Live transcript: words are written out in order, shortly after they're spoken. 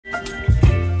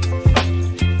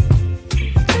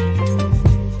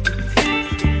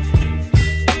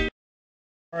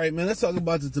right, man, let's talk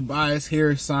about the Tobias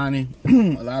Harris signing.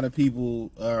 A lot of people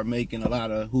are making a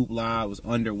lot of hoopla. It was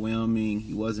underwhelming.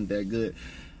 He wasn't that good.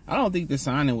 I don't think the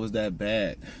signing was that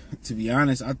bad. To be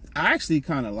honest, I actually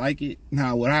kind of like it.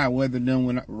 Now, would I rather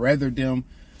them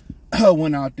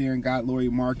went out there and got Lauri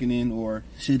Markkanen, or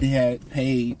should they have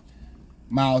paid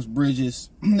Miles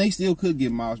Bridges? They still could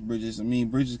get Miles Bridges. I mean,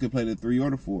 Bridges could play the 3 or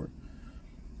the 4.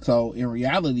 So, in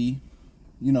reality,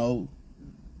 you know,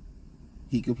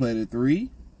 he could play the 3.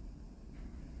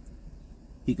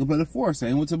 He could play the 4.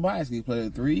 Same with Tobias. He could play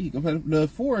the 3. He could play the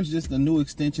 4 is just a new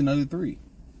extension of the 3.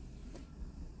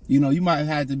 You know, you might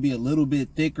have to be a little bit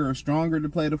thicker or stronger to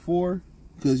play the 4,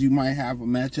 because you might have a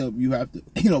matchup you have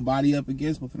to, body up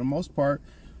against. But for the most part,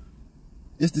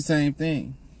 it's the same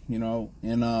thing,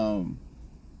 And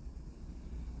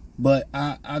but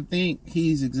I think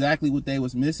he's exactly what they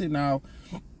was missing. Now,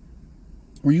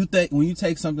 when you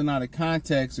take something out of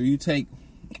context, or you take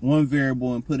one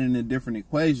variable and put it in a different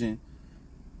equation,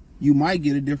 you might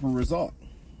get a different result.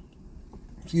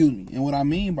 Excuse me. And what I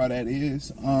mean by that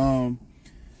is,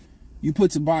 you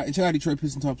put Tobias, check out Detroit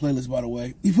Pistons Talk playlist, by the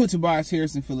way. You put Tobias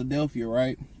Harris in Philadelphia,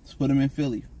 right? Let's put him in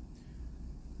Philly.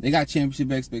 They got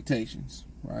championship expectations,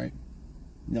 right?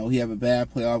 He have a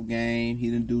bad playoff game. He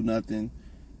didn't do nothing.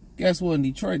 Guess what? In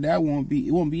Detroit, it won't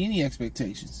be any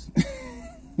expectations.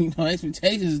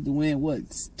 Expectations is to win,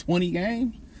 20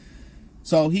 games?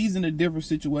 So he's in a different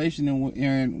situation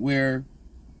and where,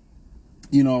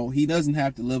 he doesn't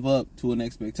have to live up to an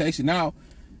expectation. Now,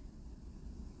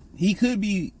 he could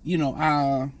be,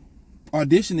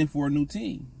 auditioning for a new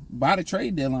team by the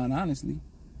trade deadline, honestly.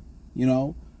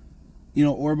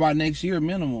 Or by next year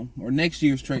minimum, or next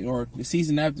year's trade, or the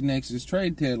season after next year's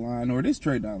trade deadline, or this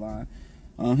trade deadline.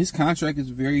 His contract is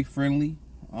very friendly.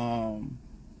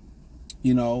 It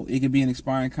could be an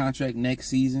expiring contract next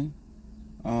season.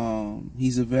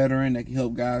 He's a veteran that can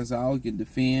help guys out. He can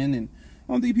defend, and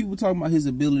I don't think people talking about his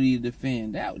ability to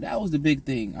defend. That was the big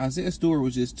thing. Isaiah Stewart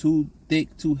was just too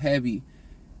thick, too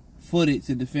heavy-footed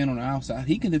to defend on the outside.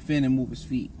 He can defend and move his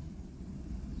feet.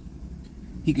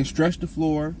 He can stretch the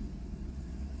floor.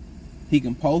 He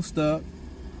can post up,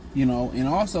 and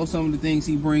also some of the things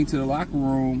he brings to the locker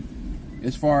room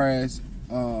as far as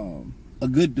a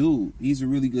good dude. He's a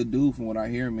really good dude from what I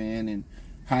hear, man, and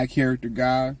high character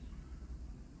guy.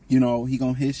 He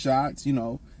gonna hit shots,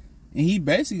 and he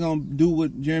basically gonna do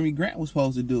what Jeremy Grant was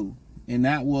supposed to do, and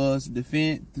that was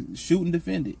shoot and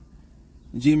defend it.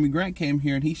 And Jeremy Grant came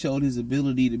here and he showed his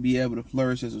ability to be able to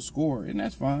flourish as a scorer, and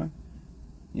that's fine.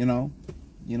 You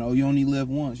only live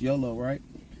once, YOLO, right?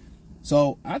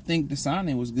 So I think the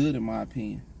signing was good in my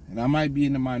opinion, and I might be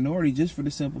in the minority just for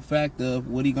the simple fact of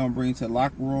what he gonna bring to the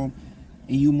locker room.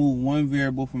 And you move one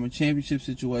variable from a championship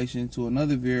situation to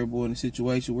another variable in a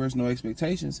situation where there's no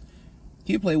expectations.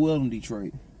 He played well in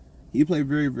Detroit. He played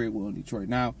very, very well in Detroit.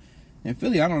 Now, in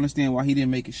Philly, I don't understand why he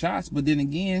didn't make his shots. But then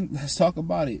again, let's talk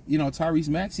about it. Tyrese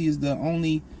Maxey is the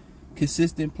only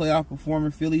consistent playoff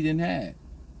performer Philly didn't have.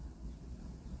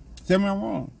 Tell me I'm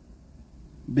wrong.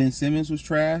 Ben Simmons was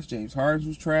trash. James Harden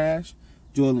was trash.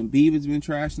 Joel Embiid has been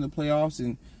trash in the playoffs.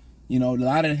 And, a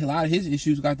lot of his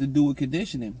issues got to do with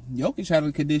conditioning. Jokic had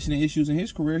the conditioning issues in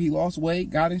his career. He lost weight,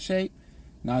 got in shape.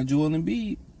 Now Joel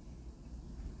Embiid.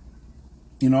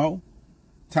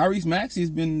 Tyrese Maxey has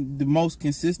been the most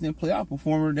consistent playoff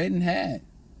performer they didn't have.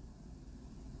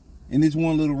 And this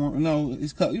one little run,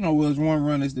 was one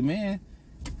run as the man.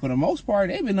 For the most part,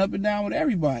 they've been up and down with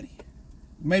everybody.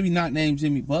 Maybe not named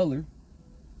Jimmy Butler,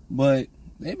 but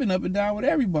they've been up and down with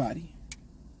everybody.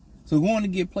 So going to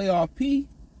get playoff P,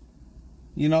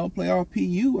 playoff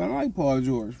PU, I like Paul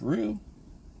George, for real.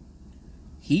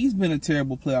 He's been a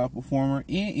terrible playoff performer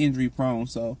and injury prone.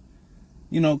 So,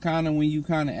 kind of when you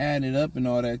kind of add it up and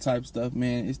all that type of stuff,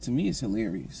 man, to me, it's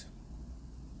hilarious.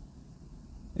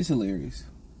 It's hilarious.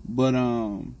 But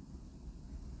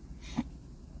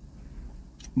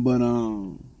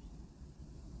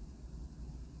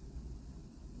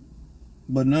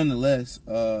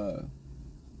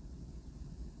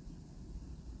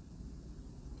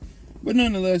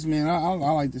nonetheless, man, I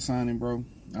like the signing, bro.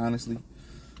 Honestly,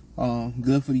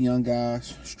 good for the young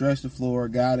guys. Stretch the floor, a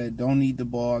guy that don't need the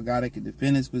ball, a guy that can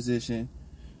defend his position.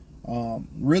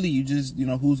 Really, you just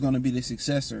who's going to be the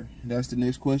successor? That's the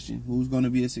next question. Who's going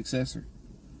to be a successor?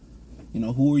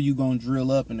 Who are you going to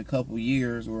drill up in a couple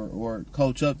years or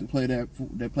coach up to play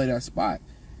that spot?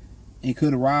 And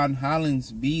could Ron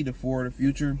Hollins be the 4 of the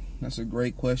future? That's a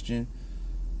great question.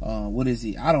 What is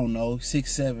he? I don't know.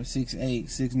 6'7", 6'8",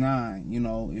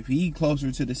 6'9". If he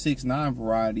closer to the 6'9"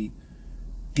 variety,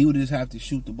 he would just have to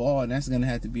shoot the ball, and that's going to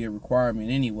have to be a requirement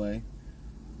anyway.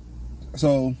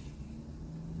 So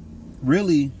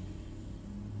really,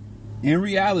 in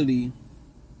reality,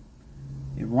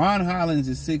 if Ron Hollins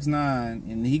is 6'9"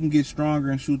 and he can get stronger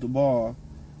and shoot the ball,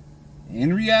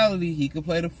 in reality, he could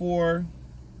play the 4.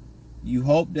 You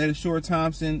hope that Short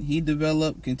Thompson, he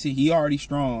developed, he already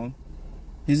strong.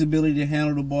 His ability to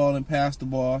handle the ball and pass the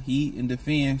ball, he and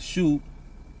defend, shoot.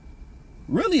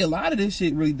 Really, a lot of this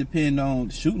shit really depend on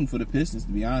shooting for the Pistons,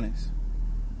 to be honest.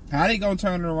 How they gonna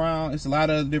turn it around? It's a lot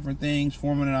of other different things,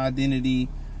 forming an identity,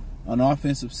 an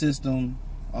offensive system,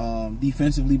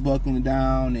 defensively buckling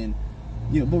down, and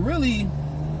but really,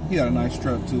 he got a nice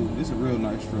truck too. It's a real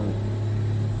nice truck.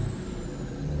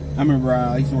 I remember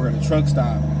I used to work at a truck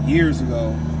stop years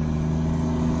ago,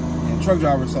 and the truck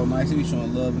driver was so nice. He was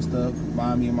showing love and stuff,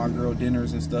 buying me and my girl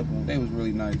dinners and stuff, and they was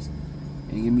really nice.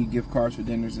 And give me gift cards for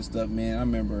dinners and stuff, man. I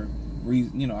remember,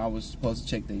 I was supposed to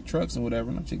check their trucks and whatever,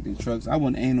 and I checked their trucks. I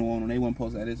wasn't anal on them. They wasn't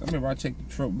supposed to have this. I remember I checked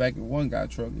the truck back at one guy's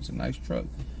truck. It's a nice truck.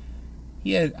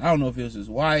 He had, I don't know if it was his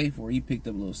wife or he picked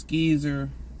up a little skeezer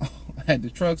at the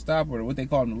truck stop, or what they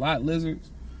call them, the lot lizards.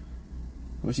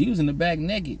 Well, she was in the back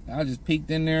naked. I just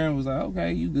peeked in there and was like,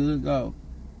 okay, you good, go.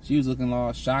 She was looking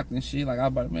all shocked and shit. Like, I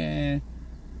was like, man.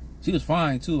 She was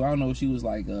fine, too. I don't know if she was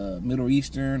like Middle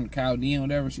Eastern, Chaldean,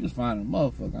 whatever. She was fine as a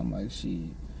motherfucker. I'm like,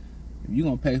 shit. If you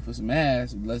going to pay for some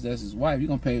ass, unless that's his wife, you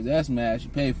going to pay for that some ass you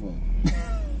pay for.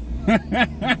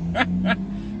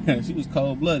 She was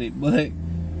cold-blooded, but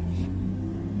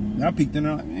I peeked in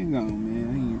there like, man, go on, man.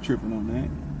 I ain't even tripping on that.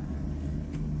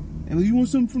 And like, you want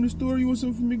something from the store? You want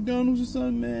something from McDonald's or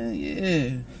something, man?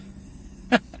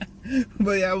 Yeah.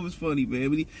 But yeah, it was funny, man.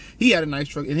 But he had a nice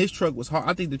truck, and his truck was hard.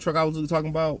 I think the truck I was talking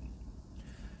about,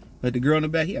 like the girl in the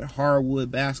back, he had a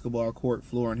hardwood basketball court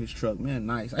floor in his truck. Man,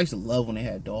 nice. I used to love when they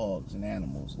had dogs and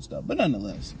animals and stuff. But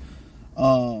nonetheless,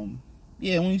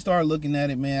 yeah, when you start looking at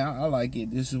it, man, I like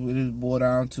it. This is what it boiled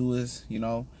down to is,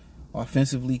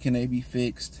 offensively, can they be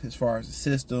fixed as far as the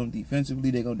system? Defensively,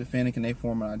 they gonna defend it. Can they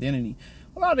form an identity?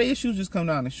 A lot of the issues just come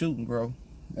down to shooting, bro.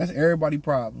 That's everybody's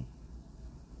problem.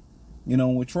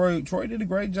 With Troy did a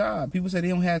great job. People say they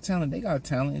don't have talent. They got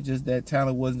talent. It's just that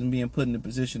talent wasn't being put in the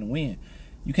position to win.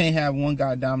 You can't have one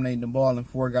guy dominating the ball and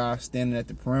 4 guys standing at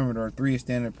the perimeter, or 3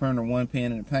 standing at the perimeter, 1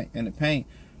 pin in the paint,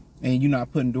 and you're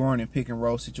not putting Doran in pick and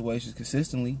roll situations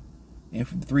consistently. And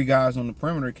for the 3 guys on the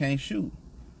perimeter can't shoot.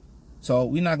 So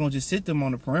we're not going to just sit them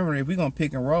on the perimeter. If we're going to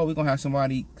pick and roll, we're going to have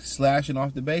somebody slashing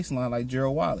off the baseline like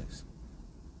Gerald Wallace.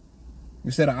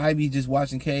 Instead of Ivy just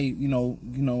watching K,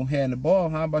 having the ball,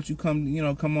 how about you come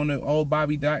on the old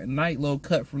Bobby Knight little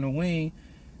cut from the wing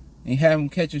and have him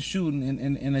catch and shoot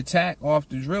and attack off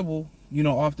the dribble,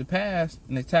 off the pass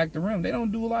and attack the rim. They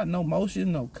don't do a lot. No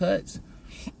motion, no cuts.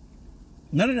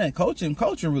 None of that coaching.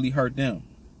 Coaching really hurt them.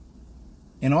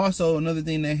 And also another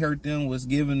thing that hurt them was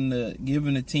giving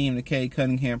the team to Cade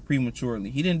Cunningham prematurely.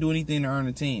 He didn't do anything to earn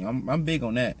the team. I'm big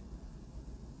on that.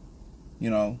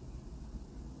 A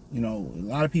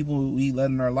lot of people we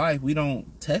let in our life, we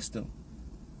don't test them.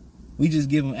 We just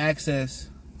give them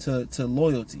access to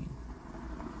loyalty.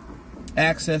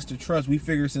 Access to trust. We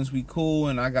figure since we cool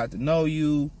and I got to know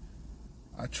you,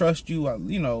 I trust you,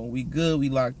 we good, we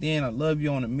locked in, I love you,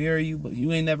 I want to marry you, but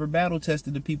you ain't never battle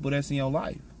tested the people that's in your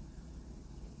life.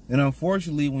 And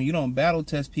unfortunately, when you don't battle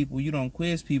test people, you don't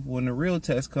quiz people, when the real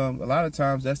test comes, a lot of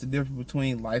times that's the difference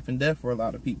between life and death for a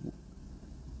lot of people.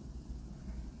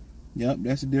 Yep,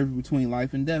 that's the difference between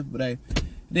life and death. But hey,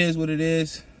 it is what it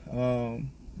is.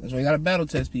 That's why you gotta battle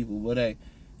test people. But hey,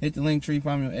 hit the link tree,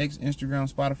 find me on X,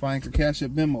 Instagram, Spotify, Anchor, Cash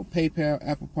App, Venmo, PayPal,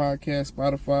 Apple Podcast,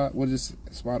 Spotify. What is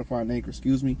Spotify and Anchor?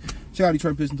 Excuse me. Check out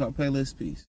Detroit Pistons Talk playlist. Peace.